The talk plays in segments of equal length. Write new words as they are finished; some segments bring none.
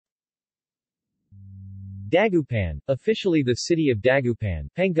Dagupan, officially the city of Dagupan,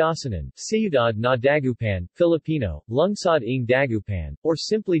 Pangasinan, Ciudad na Dagupan, Filipino, Lungsod ng Dagupan, or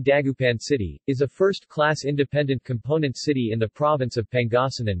simply Dagupan City, is a first-class independent component city in the province of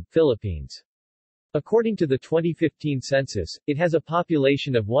Pangasinan, Philippines. According to the 2015 census, it has a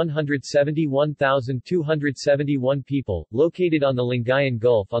population of 171,271 people, located on the Lingayen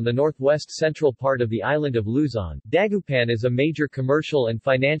Gulf on the northwest central part of the island of Luzon. Dagupan is a major commercial and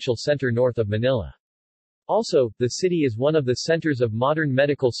financial center north of Manila. Also, the city is one of the centers of modern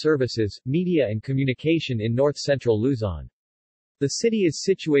medical services, media and communication in north-central Luzon. The city is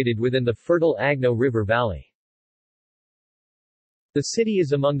situated within the fertile Agno River Valley. The city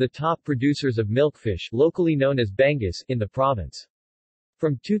is among the top producers of milkfish, locally known as bangus, in the province.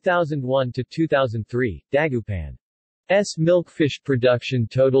 From 2001 to 2003, Dagupan's milkfish production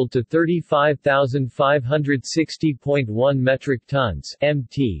totaled to 35,560.1 metric tons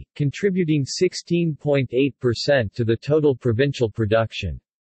 (mt), contributing 16.8% to the total provincial production.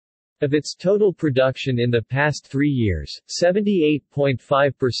 Of its total production in the past 3 years,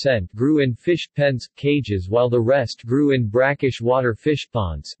 78.5% grew in fish pens, cages, while the rest grew in brackish water fish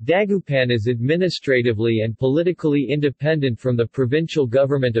ponds. Dagupan is administratively and politically independent from the provincial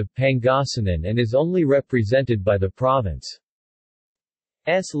government of Pangasinan and is only represented by the province's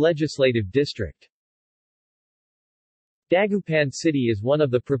legislative district. Dagupan City is one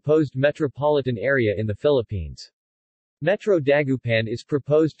of the proposed metropolitan area in the Philippines. Metro Dagupan is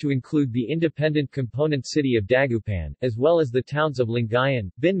proposed to include the independent component city of Dagupan, as well as the towns of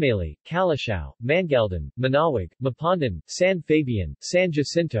Lingayen, Binmaley, Calasiao, Mangaldan, Manawag, Mapandan, San Fabian, San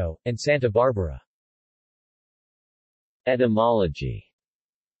Jacinto, and Santa Barbara. Etymology.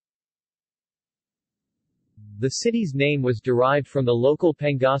 The city's name was derived from the local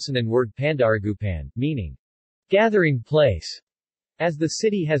Pangasinan word Pandaragupan, meaning gathering place, as the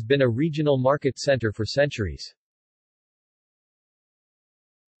city has been a regional market center for centuries.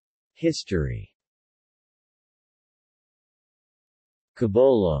 History.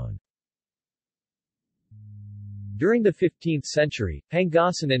 Cabolon. During the 15th century,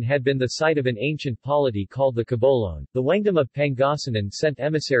 Pangasinan had been the site of an ancient polity called the Cabolon. The Wangdom of Pangasinan sent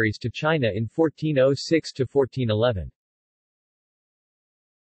emissaries to China in 1406 to 1411.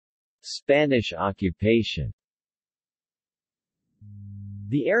 Spanish occupation.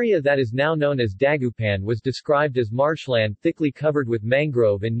 The area that is now known as Dagupan was described as marshland thickly covered with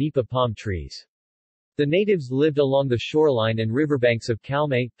mangrove and nipa palm trees. The natives lived along the shoreline and riverbanks of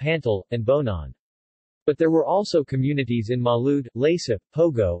Calmay, Pantal, and Bonan. But there were also communities in Malud, Lasip,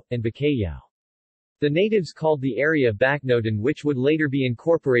 Pogo, and Bacayao. The natives called the area Bacnodan, which would later be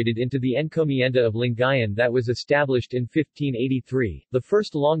incorporated into the encomienda of Lingayen that was established in 1583. The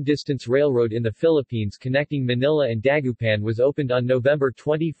first long-distance railroad in the Philippines connecting Manila and Dagupan was opened on November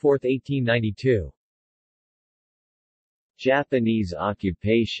 24, 1892. Japanese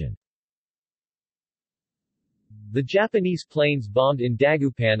occupation. The Japanese planes bombed in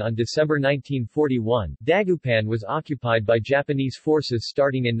Dagupan on December 1941. Dagupan was occupied by Japanese forces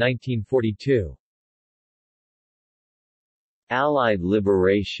starting in 1942. Allied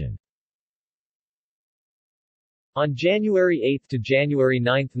liberation. On January 8 to January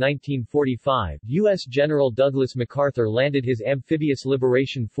 9, 1945, U.S. General Douglas MacArthur landed his amphibious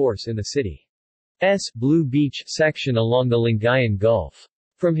liberation force in the city's Blue Beach section along the Lingayen Gulf.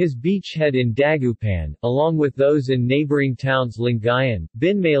 From his beachhead in Dagupan, along with those in neighboring towns Lingayen,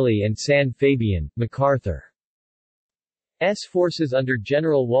 Binmaley and San Fabian, MacArthur's forces under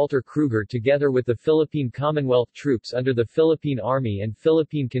General Walter Kruger together with the Philippine Commonwealth troops under the Philippine Army and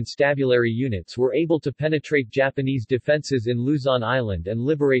Philippine Constabulary units were able to penetrate Japanese defenses in Luzon Island and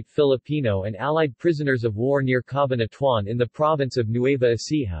liberate Filipino and Allied prisoners of war near Cabanatuan in the province of Nueva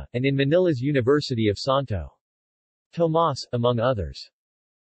Ecija, and in Manila's University of Santo Tomas, among others.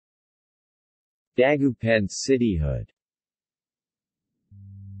 Dagupan's cityhood.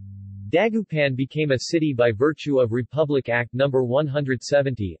 Dagupan became a city by virtue of Republic Act No.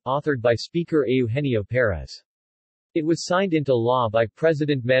 170, authored by Speaker Eugenio Perez. It was signed into law by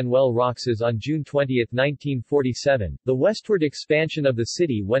President Manuel Roxas on June 20, 1947. The westward expansion of the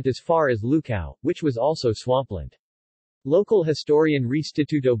city went as far as Lucao, which was also swampland. Local historian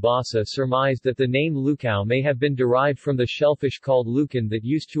Restituto Basa surmised that the name Lucao may have been derived from the shellfish called lucan that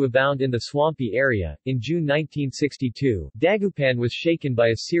used to abound in the swampy area. In June 1962, Dagupan was shaken by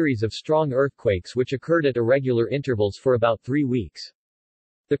a series of strong earthquakes which occurred at irregular intervals for about 3 weeks.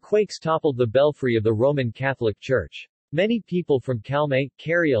 The quakes toppled the belfry of the Roman Catholic Church. Many people from Calmay,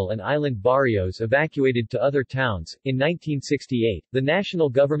 Cariel and island barrios evacuated to other towns. In 1968, the national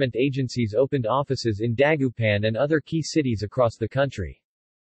government agencies opened offices in Dagupan and other key cities across the country.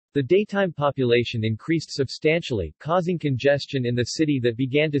 The daytime population increased substantially, causing congestion in the city that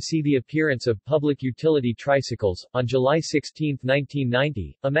began to see the appearance of public utility tricycles. On July 16,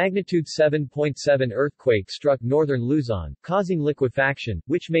 1990, a magnitude 7.7 earthquake struck northern Luzon, causing liquefaction,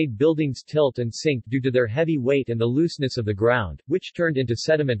 which made buildings tilt and sink due to their heavy weight and the looseness of the ground, which turned into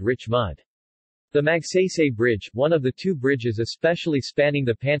sediment-rich mud. The Magsaysay Bridge, one of the two bridges especially spanning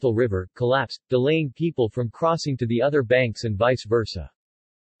the Pantal River, collapsed, delaying people from crossing to the other banks and vice versa.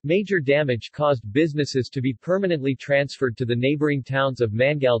 Major damage caused businesses to be permanently transferred to the neighboring towns of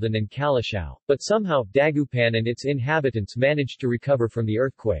Mangaldan and Calasiao, but somehow, Dagupan and its inhabitants managed to recover from the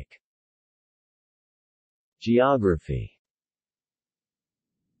earthquake. Geography.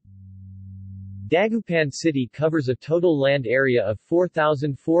 Dagupan City covers a total land area of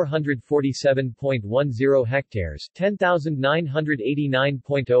 4,447.10 hectares,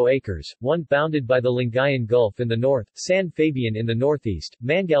 10,989.0 acres, one bounded by the Lingayen Gulf in the north, San Fabian in the northeast,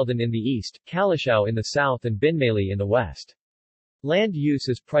 Mangaldan in the east, Calasiao in the south and Binmaley in the west. Land use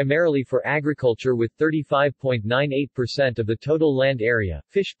is primarily for agriculture with 35.98% of the total land area,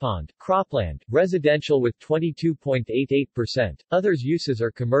 fish pond, cropland, residential with 22.88%. Others uses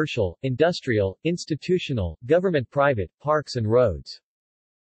are commercial, industrial, institutional, government-private, parks and roads.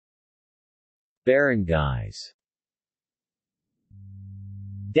 Barangays.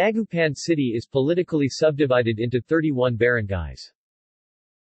 Dagupan City is politically subdivided into 31 barangays.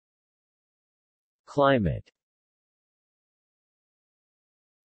 Climate.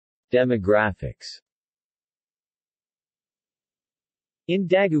 Demographics. In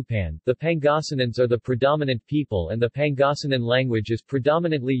Dagupan, the Pangasinans are the predominant people and the Pangasinan language is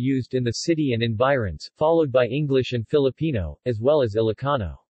predominantly used in the city and environs, followed by English and Filipino, as well as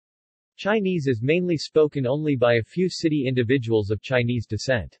Ilocano. Chinese is mainly spoken only by a few city individuals of Chinese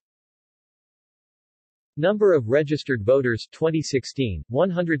descent. Number of registered voters 2016,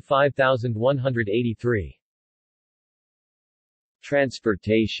 105,183.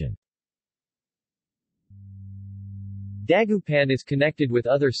 Transportation. Dagupan is connected with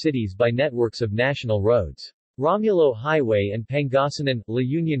other cities by networks of national roads. Romulo Highway and Pangasinan, La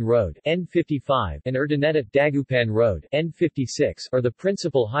Union Road N55 and Urdaneta Dagupan Road N56 are the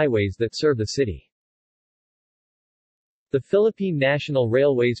principal highways that serve the city. The Philippine National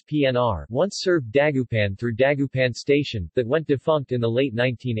Railways PNR once served Dagupan through Dagupan Station, that went defunct in the late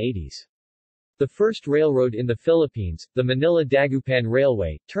 1980s. The first railroad in the Philippines, the Manila-Dagupan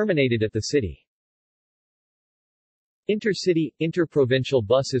Railway, terminated at the city. Intercity, interprovincial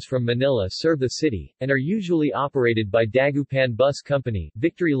buses from Manila serve the city, and are usually operated by Dagupan Bus Company,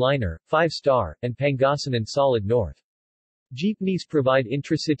 Victory Liner, 5 Star, and Pangasinan Solid North. Jeepneys provide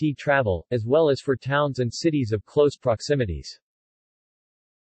intracity travel, as well as for towns and cities of close proximities.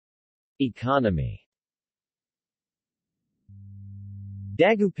 Economy.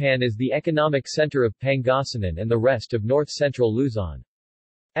 Dagupan is the economic center of Pangasinan and the rest of north-central Luzon.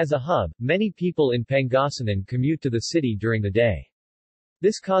 As a hub, many people in Pangasinan commute to the city during the day.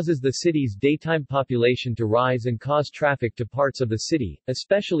 This causes the city's daytime population to rise and cause traffic to parts of the city,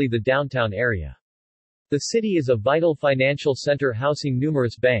 especially the downtown area. The city is a vital financial center housing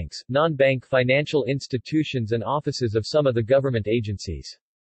numerous banks, non-bank financial institutions and offices of some of the government agencies.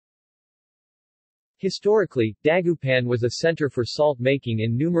 Historically, Dagupan was a center for salt making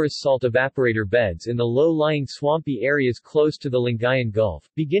in numerous salt evaporator beds in the low-lying swampy areas close to the Lingayen Gulf.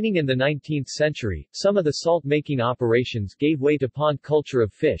 Beginning in the 19th century, some of the salt-making operations gave way to pond culture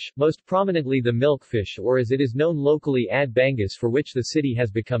of fish, most prominently the milkfish or as it is known locally Ad Bangus, for which the city has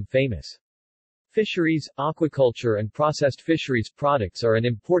become famous. Fisheries, aquaculture and processed fisheries products are an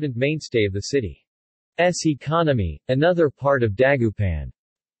important mainstay of the city's economy. Another part of Dagupan's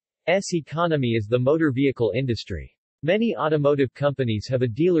economy is the motor vehicle industry. Many automotive companies have a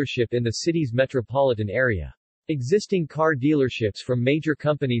dealership in the city's metropolitan area. Existing car dealerships from major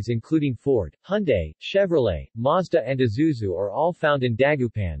companies including Ford, Hyundai, Chevrolet, Mazda and Isuzu are all found in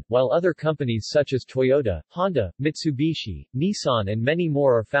Dagupan, while other companies such as Toyota, Honda, Mitsubishi, Nissan and many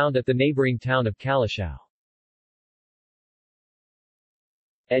more are found at the neighboring town of Calasiao.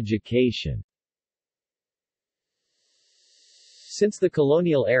 Education. Since the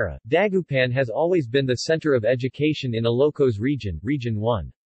colonial era, Dagupan has always been the center of education in Ilocos Region, Region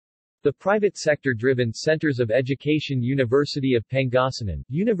 1. The private sector-driven centers of education University of Pangasinan,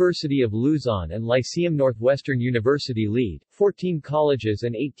 University of Luzon and Lyceum Northwestern University lead, 14 colleges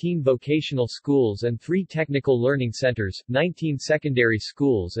and 18 vocational schools and 3 technical learning centers, 19 secondary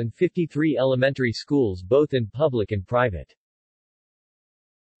schools and 53 elementary schools both in public and private.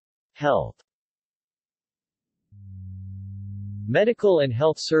 Health. Medical and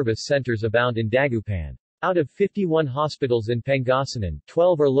health service centers abound in Dagupan. Out of 51 hospitals in Pangasinan,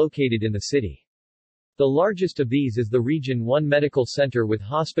 12 are located in the city. The largest of these is the Region 1 Medical Center with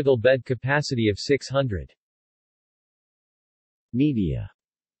hospital bed capacity of 600. Media.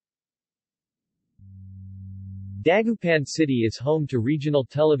 Dagupan City is home to regional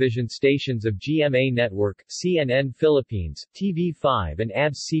television stations of GMA Network, CNN Philippines, TV5 and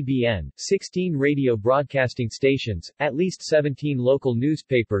ABS-CBN, 16 radio broadcasting stations, at least 17 local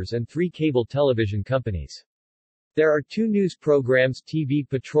newspapers and 3 cable television companies. There are 2 news programs: TV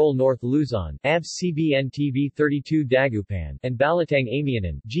Patrol North Luzon, ABS-CBN TV 32 Dagupan, and Balitang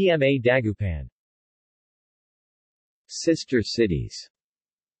Amianan, GMA Dagupan. Sister cities.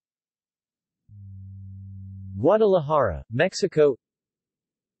 Guadalajara, Mexico.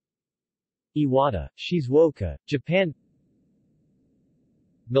 Iwata, Shizuoka, Japan.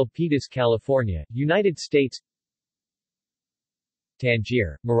 Milpitas, California, United States.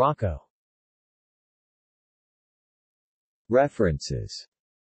 Tangier, Morocco. References.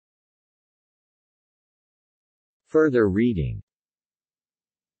 Further reading.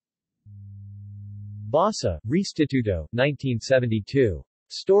 Basa, Restituto, 1972.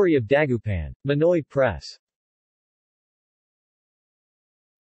 Story of Dagupan. Manoy Press.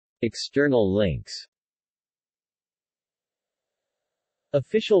 External links.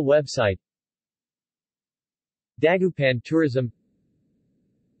 Official website. Dagupan Tourism.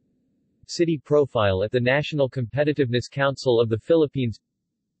 City profile at the National Competitiveness Council of the Philippines.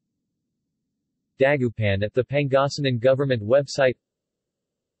 Dagupan at the Pangasinan Government website.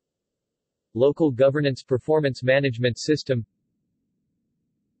 Local Governance Performance Management System.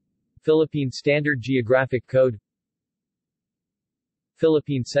 Philippine Standard Geographic Code.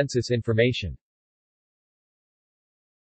 Philippine Census Information.